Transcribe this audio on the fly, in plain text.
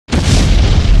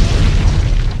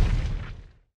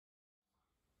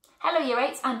Hello Year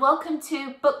 8s and welcome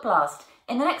to Book Blast.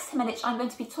 In the next 10 minutes I'm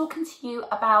going to be talking to you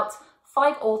about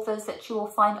 5 authors that you will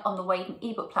find on the Weydon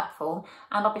ebook platform,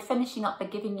 and I'll be finishing up by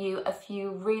giving you a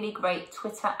few really great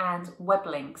Twitter and web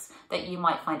links that you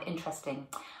might find interesting.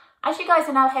 As you guys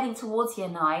are now heading towards Year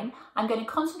 9, I'm going to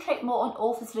concentrate more on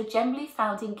authors that are generally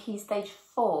found in Key Stage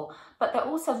 4, but they're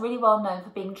also really well known for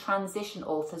being transition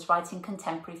authors writing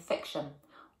contemporary fiction.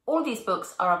 All of these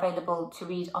books are available to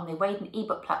read on the Weydon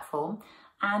ebook platform,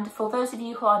 and for those of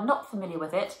you who are not familiar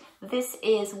with it, this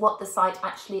is what the site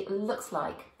actually looks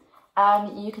like.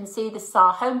 You can see this is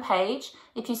our homepage.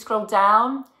 If you scroll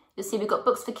down, you'll see we've got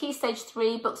books for Key Stage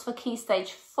 3, books for Key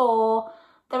Stage 4.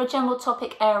 There are general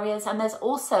topic areas, and there's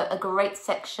also a great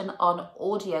section on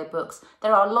audiobooks.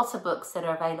 There are a lot of books that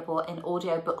are available in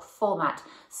audiobook format,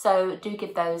 so do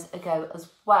give those a go as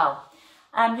well.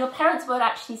 Your parents were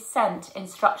actually sent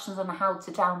instructions on how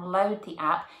to download the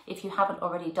app if you haven't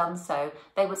already done so.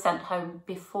 They were sent home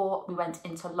before we went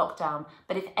into lockdown.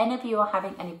 But if any of you are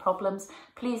having any problems,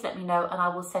 please let me know and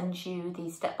I will send you the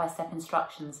step-by-step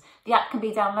instructions. The app can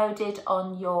be downloaded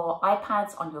on your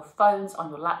iPads, on your phones, on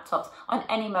your laptops, on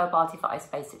any mobile device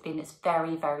basically, and it's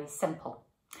very, very simple.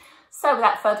 So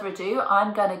without further ado,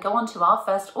 I'm going to go on to our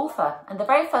first author. And the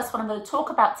very first one I'm going to talk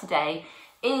about today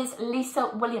is Lisa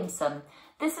Williamson.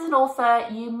 This is an author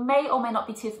you may or may not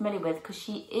be too familiar with because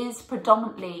she is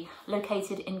predominantly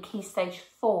located in Key Stage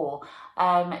 4.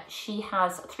 She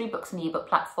has 3 books on the ebook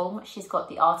platform. She's got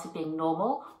The Art of Being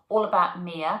Normal, All About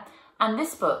Mia, and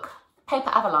this book,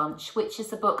 Paper Avalanche, which is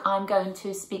the book I'm going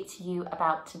to speak to you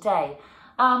about today.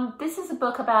 This is a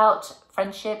book about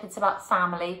friendship, it's about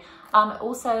family. It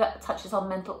also touches on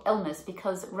mental illness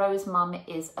because Rose's mum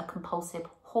is a compulsive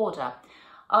hoarder.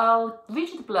 I'll read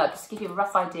you the blurb just to give you a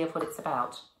rough idea of what it's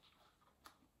about.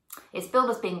 It's billed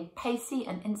as being pacey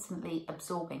and instantly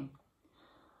absorbing.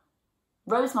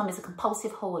 Rose's mum is a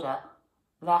compulsive hoarder.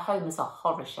 Their home is a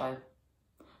horror show.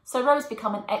 So Rose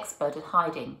become an expert at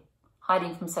hiding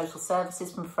from social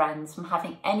services, from friends, from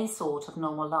having any sort of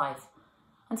normal life,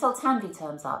 until Tanvi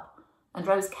turns up and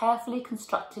Rose's carefully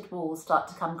constructed walls start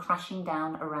to come crashing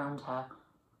down around her,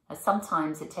 as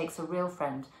sometimes it takes a real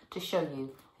friend to show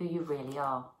you who you really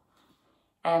are.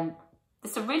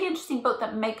 It's a really interesting book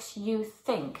that makes you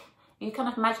think. You kind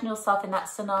of imagine yourself in that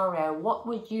scenario. What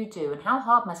would you do and how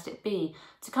hard must it be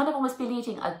to kind of almost be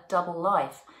leading a double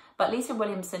life? But Lisa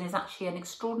Williamson is actually an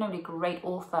extraordinarily great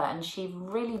author, and she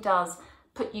really does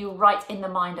put you right in the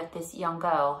mind of this young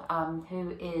girl who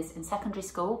is in secondary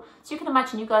school. So you can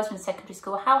imagine you guys are in secondary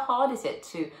school. How hard is it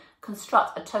to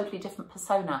construct a totally different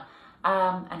persona?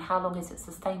 And how long is it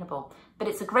sustainable? But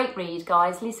it's a great read,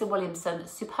 guys. Lisa Williamson,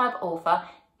 superb author.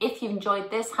 If you enjoyed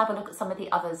this, have a look at some of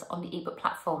the others on the ebook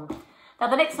platform. Now,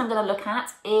 the next one I'm going to look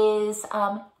at is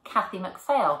Kathy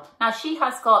McPhail. Now, she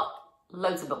has got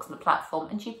loads of books on the platform,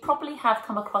 and you probably have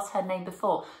come across her name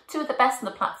before. 2 of the best on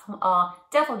the platform are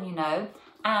Devil You Know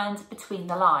and Between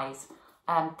the Lies.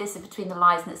 This is Between the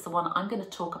Lies, and it's the one I'm going to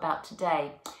talk about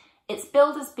today. It's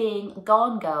billed as being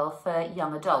Gone Girl for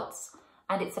young adults.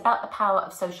 And it's about the power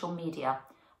of social media,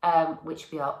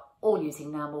 which we are all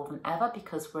using now more than ever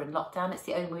because we're in lockdown. It's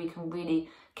the only way we can really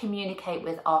communicate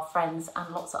with our friends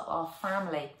and lots of our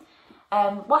family.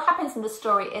 What happens in the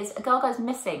story is a girl goes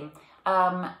missing.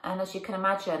 And as you can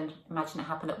imagine it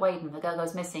happened at Weydon. The girl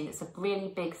goes missing. It's a really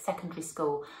big secondary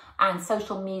school, and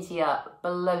social media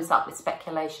blows up with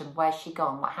speculation. Where's she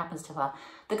gone? What happens to her?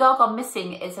 The girl gone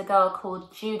missing is a girl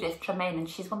called Judith Tremaine, and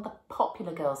she's one of the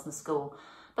popular girls in the school.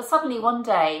 But suddenly one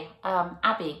day,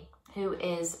 Abby, who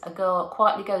is a girl,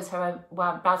 quietly goes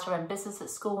about her own business at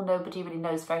school. Nobody really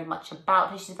knows very much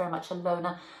about her. She's very much a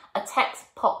loner. A text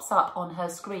pops up on her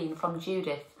screen from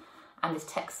Judith, and this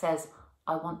text says,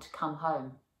 "I want to come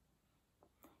home."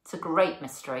 It's a great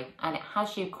mystery, and it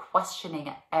has you questioning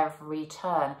at every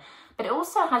turn. But it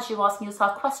also has you asking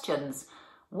yourself questions.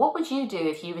 What would you do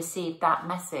if you received that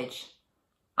message?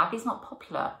 Abby's not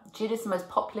popular. Judith's the most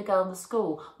popular girl in the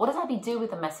school. What does Abby do with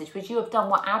the message? Would you have done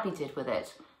what Abby did with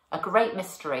it? A great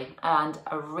mystery and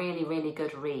a really, really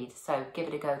good read. So give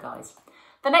it a go, guys.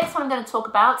 The next one I'm going to talk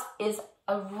about is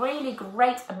a really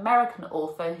great American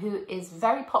author who is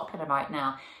very popular right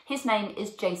now. His name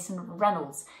is Jason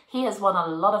Reynolds. He has won a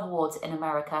lot of awards in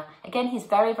America. Again, he's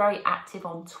very, very active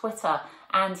on Twitter,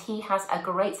 and he has a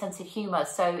great sense of humour.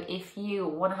 So if you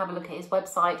want to have a look at his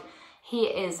website, he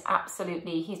is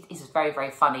absolutely, he's very,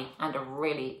 very funny and a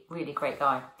really, really great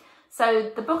guy. So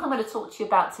the book I'm going to talk to you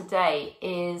about today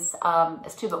is,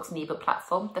 there's 2 books on the ebook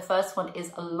platform. The first one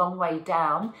is A Long Way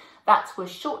Down. That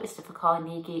was shortlisted for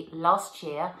Carnegie last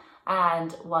year,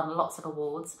 and won lots of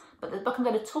awards. But the book I'm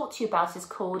going to talk to you about is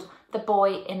called The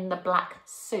Boy in the Black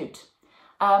Suit.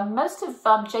 Most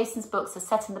of Jason's books are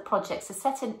set in the projects, are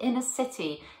set in inner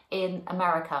city in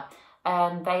America.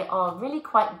 And they are really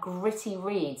quite gritty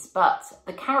reads, but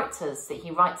the characters that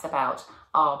he writes about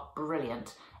are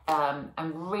brilliant. And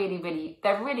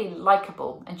they're really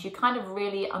likable, and you kind of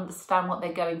really understand what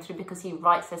they're going through because he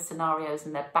writes their scenarios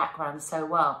and their backgrounds so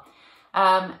well.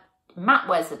 Matt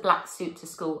wears a black suit to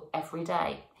school every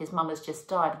day. His mum has just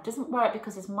died. He doesn't wear it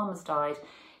because his mum has died.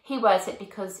 He wears it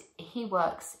because he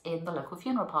works in the local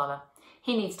funeral parlour.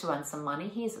 He needs to earn some money.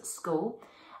 He's at school,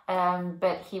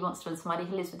 but he wants to earn some money.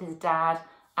 He lives with his dad,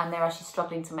 and they're actually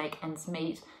struggling to make ends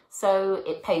meet. So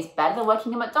it pays better than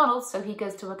working at McDonald's, so he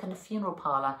goes to work in a funeral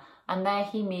parlour, and there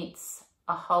he meets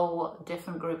a whole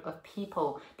different group of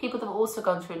people that have also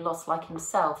gone through loss like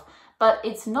himself. But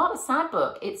it's not a sad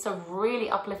book. It's a really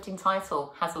uplifting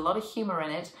title, has a lot of humour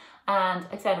in it, and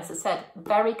again, as I said,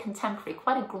 very contemporary,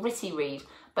 quite a gritty read,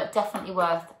 but definitely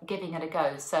worth giving it a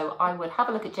go. So I would have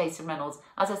a look at Jason Reynolds.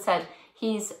 As I said,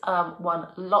 he's won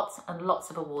lots and lots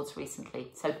of awards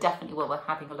recently, so definitely worth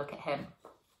having a look at him.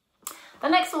 The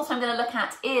next author I'm going to look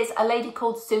at is a lady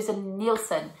called Susan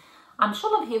Nielsen. I'm sure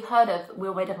a lot of you have heard of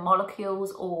We're Made of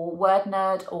Molecules or Word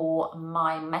Nerd or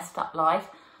My Messed Up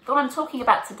Life. The one I'm talking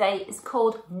about today is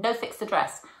called No Fixed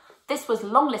Address. This was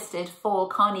longlisted for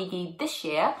Carnegie this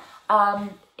year.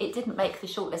 It didn't make the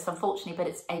shortlist, unfortunately, but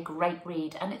it's a great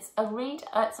read. And it's a read,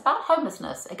 it's about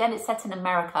homelessness. Again, it's set in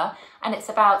America, and it's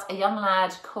about a young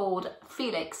lad called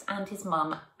Felix and his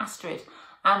mum, Astrid.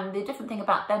 And the different thing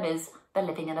about them is they're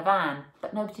living in a van,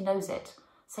 but nobody knows it.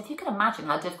 So if you can imagine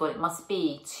how difficult it must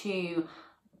be to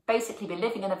basically be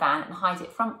living in a van and hide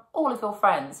it from all of your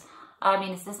friends. I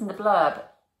mean, this isn't the blurb.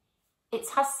 It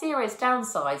has serious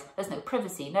downsides. There's no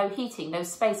privacy, no heating, no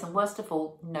space, and worst of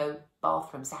all, no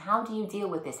bathroom. So how do you deal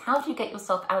with this? How do you get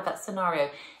yourself out of that scenario?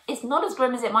 It's not as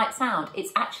grim as it might sound.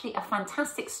 It's actually a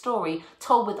fantastic story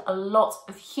told with a lot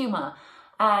of humour.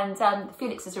 And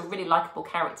Felix is a really likeable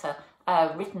character,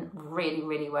 written really,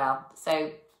 really well.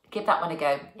 So give that one a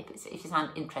go if you sound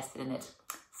interested in it.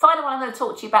 Final one I'm going to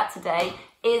talk to you about today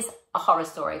is a horror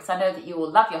story, because I know that you all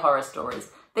love your horror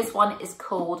stories. This one is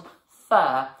called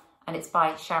Fur, and it's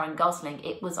by Sharon Gosling.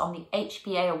 It was on the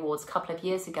HBA Awards a couple of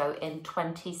years ago in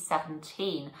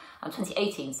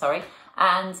 2018, sorry.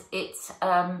 And it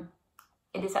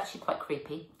is actually quite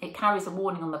creepy. It carries a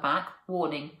warning on the back,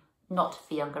 warning, not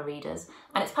for younger readers.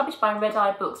 And it's published by Red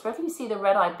Eye Books. Wherever you see the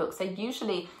Red Eye Books,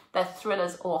 they're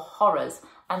thrillers or horrors,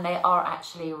 and they are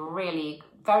actually really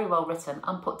very well written,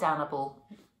 unputdownable,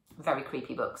 very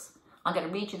creepy books. I'm going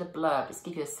to read you the blurb, just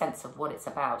give you a sense of what it's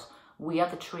about. We are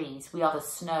the trees, we are the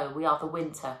snow, we are the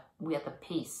winter, we are the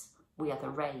peace, we are the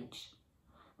rage.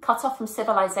 Cut off from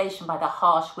civilization by the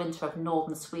harsh winter of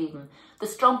northern Sweden, the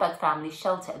Stromberg family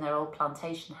shelter in their old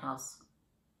plantation house.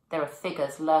 There are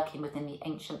figures lurking within the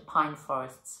ancient pine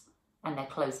forests, and they're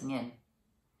closing in.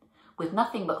 With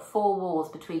nothing but four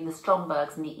walls between the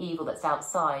Strombergs and the evil that's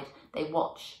outside, they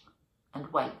watch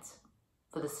and wait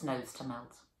for the snows to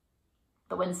melt.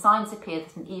 But when signs appear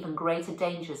that an even greater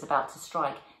danger is about to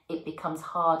strike, it becomes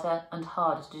harder and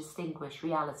harder to distinguish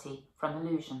reality from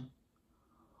illusion.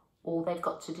 All they've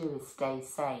got to do is stay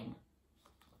sane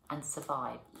and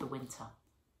survive the winter.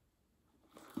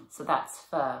 So that's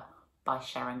Fur by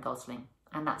Sharon Gosling.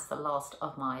 And that's the last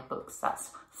of my books.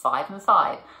 That's 5 and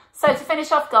 5. So to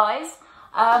finish off, guys,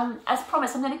 as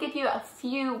promised, I'm going to give you a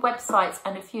few websites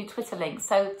and a few Twitter links.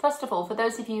 So first of all, for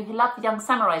those of you who love the Young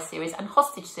Samurai series and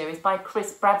Hostage series by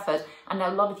Chris Bradford, I know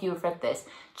a lot of you have read this,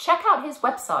 check out his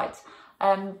website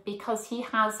because he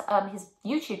has his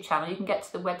YouTube channel. You can get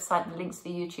to the website and the links to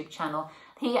the YouTube channel.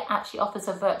 He actually offers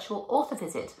a virtual author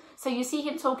visit. So you see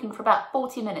him talking for about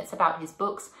 40 minutes about his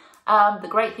books. The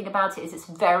great thing about it is it's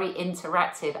very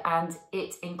interactive, and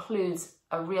it includes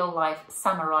a real-life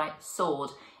samurai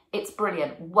sword. It's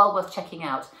brilliant, well worth checking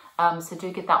out, so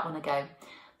do give that one a go.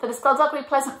 For the Skullduggery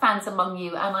Pleasant fans among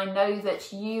you, and I know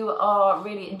that you are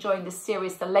really enjoying this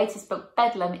series, the latest book,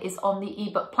 Bedlam, is on the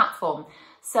eBook platform.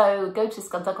 So go to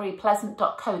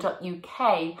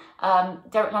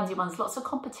skullduggerypleasant.co.uk. Derek Landy runs lots of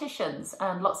competitions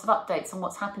and lots of updates on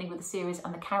what's happening with the series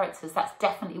and the characters. That's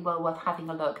definitely well worth having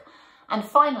a look. And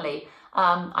finally,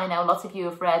 I know a lot of you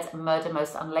have read Murder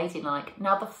Most Unladylike.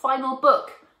 Now, the final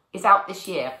book is out this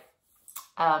year.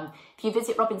 If you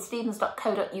visit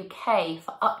robinstevens.co.uk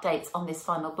for updates on this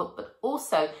final book, but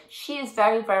also she is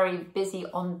very, very busy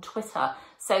on Twitter.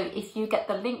 So if you get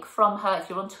the link from her, if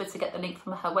you're on Twitter, get the link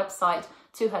from her website,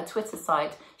 to her Twitter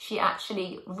site, she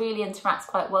actually really interacts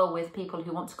quite well with people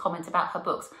who want to comment about her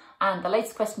books. And the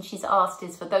latest question she's asked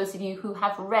is, for those of you who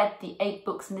have read the 8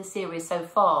 books in this series so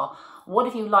far, what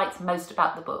have you liked most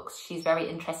about the books? She's very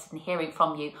interested in hearing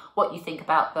from you, what you think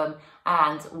about them,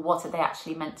 and what are they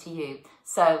actually meant to you.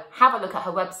 So have a look at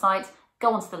her website,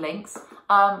 go onto the links.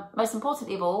 Most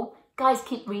importantly of all, guys,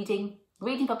 keep reading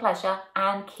for pleasure,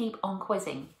 and keep on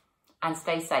quizzing, and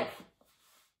stay safe.